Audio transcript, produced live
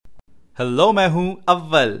Hello, मैं हूं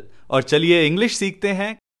अव्वल और चलिए इंग्लिश सीखते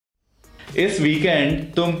हैं। इस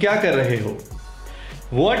वीकेंड तुम क्या कर रहे हो?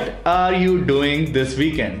 What are you doing this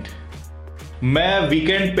weekend? मैं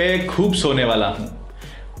वीकेंड पे खूब सोने वाला हूं।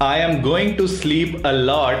 आई am going to sleep a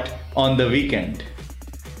lot on the weekend.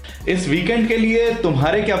 इस वीकेंड के लिए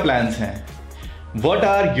तुम्हारे क्या प्लान्स हैं? What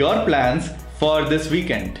are your plans for this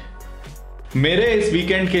weekend? मेरे इस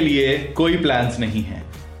वीकेंड के लिए कोई प्लान्स नहीं है।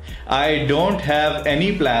 आई don't have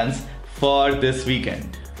any plans for this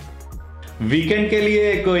weekend. Weekend के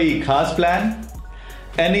लिए कोई खास plan?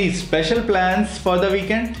 Any special plans for the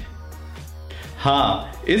weekend?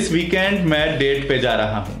 हाँ, इस वीकेंड मैं डेट पे जा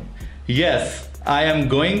रहा हूं। Yes, I am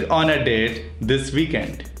going on a date this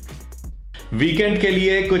weekend. Weekend के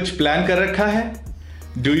लिए कुछ प्लान कर रखा है?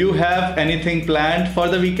 Do you have anything planned for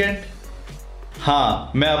the weekend?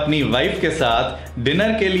 हाँ, मैं अपनी वाइफ के साथ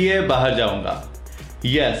डिनर के लिए बाहर जाऊंगा।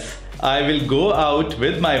 Yes, I will go out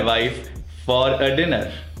with my wife for a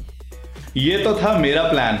dinner. ये तो था मेरा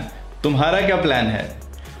प्लान। तुम्हारा क्या प्लान है?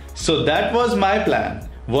 So that was my plan.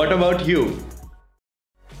 What about you?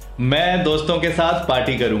 मैं दोस्तों के साथ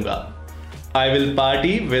पार्टी करूंगा। I will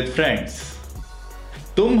party with friends.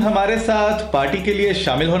 तुम हमारे साथ पार्टी के लिए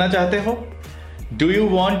शामिल होना चाहते हो? Do you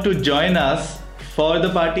want to join us for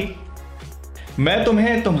the party? मैं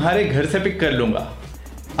तुम्हें तुम्हारे घर से पिक कर लूंगा।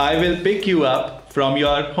 I will pick you up from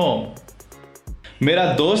your home. मेरा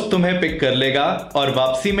दोस्त तुम्हें पिक कर लेगा और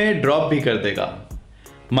वापसी में ड्रॉप भी कर देगा।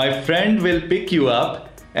 My friend will pick you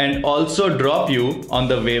up and also drop you on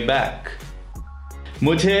the way back.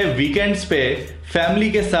 मुझे वीकेंड्स पे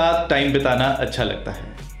फैमिली के साथ टाइम बिताना अच्छा लगता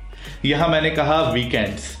है। यहां मैंने कहा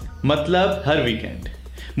वीकेंड्स, मतलब हर वीकेंड।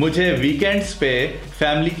 मुझे वीकेंड्स पे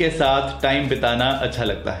फैमिली के साथ टाइम बिताना अच्छा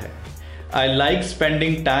लगता है। I like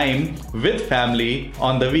spending time with family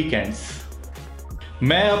on the weekends.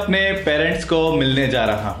 मैं अपने पेरेंट्स को मिलने जा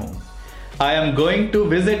रहा हूं। आई am going to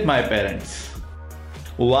visit my parents.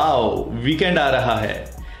 Wow, weekend आ रहा है।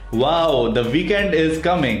 Wow, the weekend is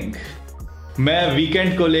coming. मैं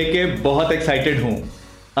वीकेंड को लेके बहुत एक्साइटेड हूं।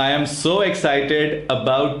 I am so excited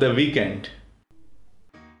about the weekend.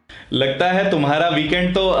 लगता है तुम्हारा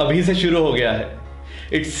वीकेंड तो अभी से शुरू हो गया है।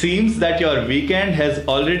 It seems that your weekend has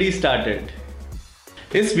already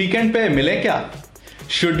started. इस वीकेंड पे मिले क्या?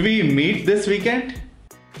 Should we meet this weekend?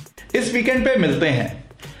 इस वीकेंड पे मिलते हैं।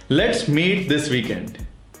 Let's meet this weekend.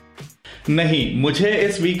 नहीं, मुझे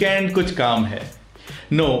इस वीकेंड कुछ काम है।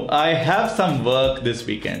 No, I have some work this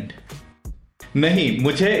weekend. नहीं,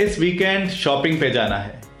 मुझे इस वीकेंड शॉपिंग पे जाना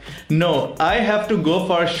है। No, I have to go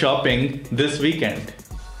for shopping this weekend.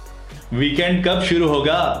 Weekend कब शुरू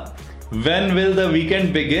होगा? When will the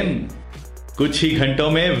weekend begin? कुछ ही घंटों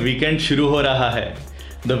में वीकेंड शुरू हो रहा है।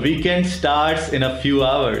 The weekend starts in a few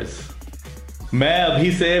hours. मैं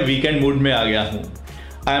अभी से वीकेंड मूड में आ गया हूं।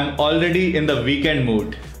 I am already in the weekend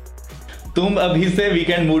mood. तुम अभी से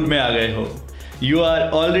वीकेंड मूड में आ गए हो। You are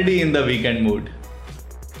already in the weekend mood.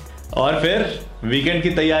 और फिर वीकेंड की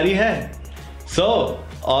तैयारी है। So,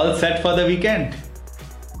 all set for the weekend.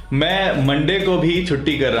 मैं मंडे को भी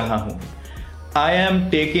छुट्टी कर रहा हूं। I am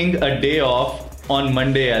taking a day off on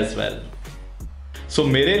Monday as well. So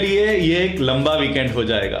मेरे लिए ये एक लंबा वीकेंड हो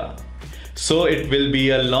जाएगा। So it will be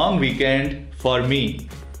a long weekend for me.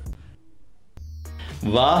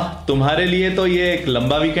 वाह, तुम्हारे लिए तो ये एक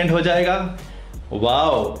लंबा वीकेंड हो जाएगा।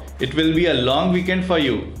 Wow, it will be a long weekend for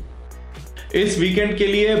you. इस वीकेंड के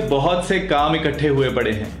लिए बहुत से काम इकट्ठे हुए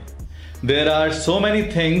पड़े हैं। There are so many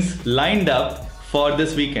things lined up for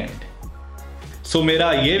this weekend. सो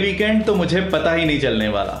मेरा ये वीकेंड तो मुझे पता ही नहीं चलने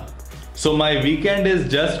वाला। सो माई weekend is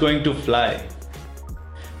just going to fly.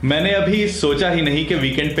 मैंने अभी सोचा ही नहीं कि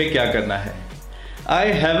वीकेंड पे क्या करना है।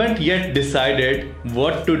 I haven't yet decided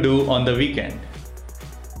what to do on the weekend.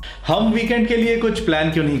 हम वीकेंड के लिए कुछ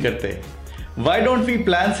प्लान क्यों नहीं करते? Why don't we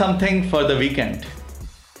plan something for the weekend?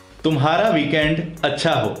 तुम्हारा वीकेंड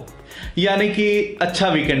अच्छा हो, यानी कि अच्छा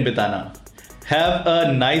वीकेंड बिताना। Have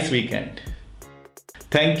a nice weekend.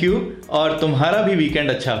 Thank you. और तुम्हारा भी वीकेंड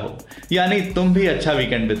अच्छा हो, यानी तुम भी अच्छा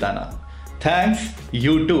वीकेंड बिताना। Thanks,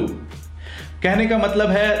 you to. कहने का मतलब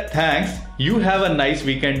है thanks, you have a nice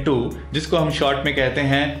weekend to, जिसको हम शॉर्ट में कहते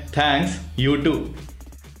हैं थैंक्स, यू टू।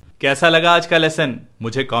 कैसा लगा आज का लेसन?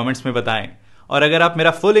 मुझे कमेंट्स में बताएं। और अगर आप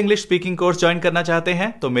मेरा full English speaking course join करना चाहते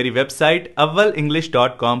हैं तो मेरी वेबसाइट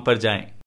avvalenglish.com पर जाएं।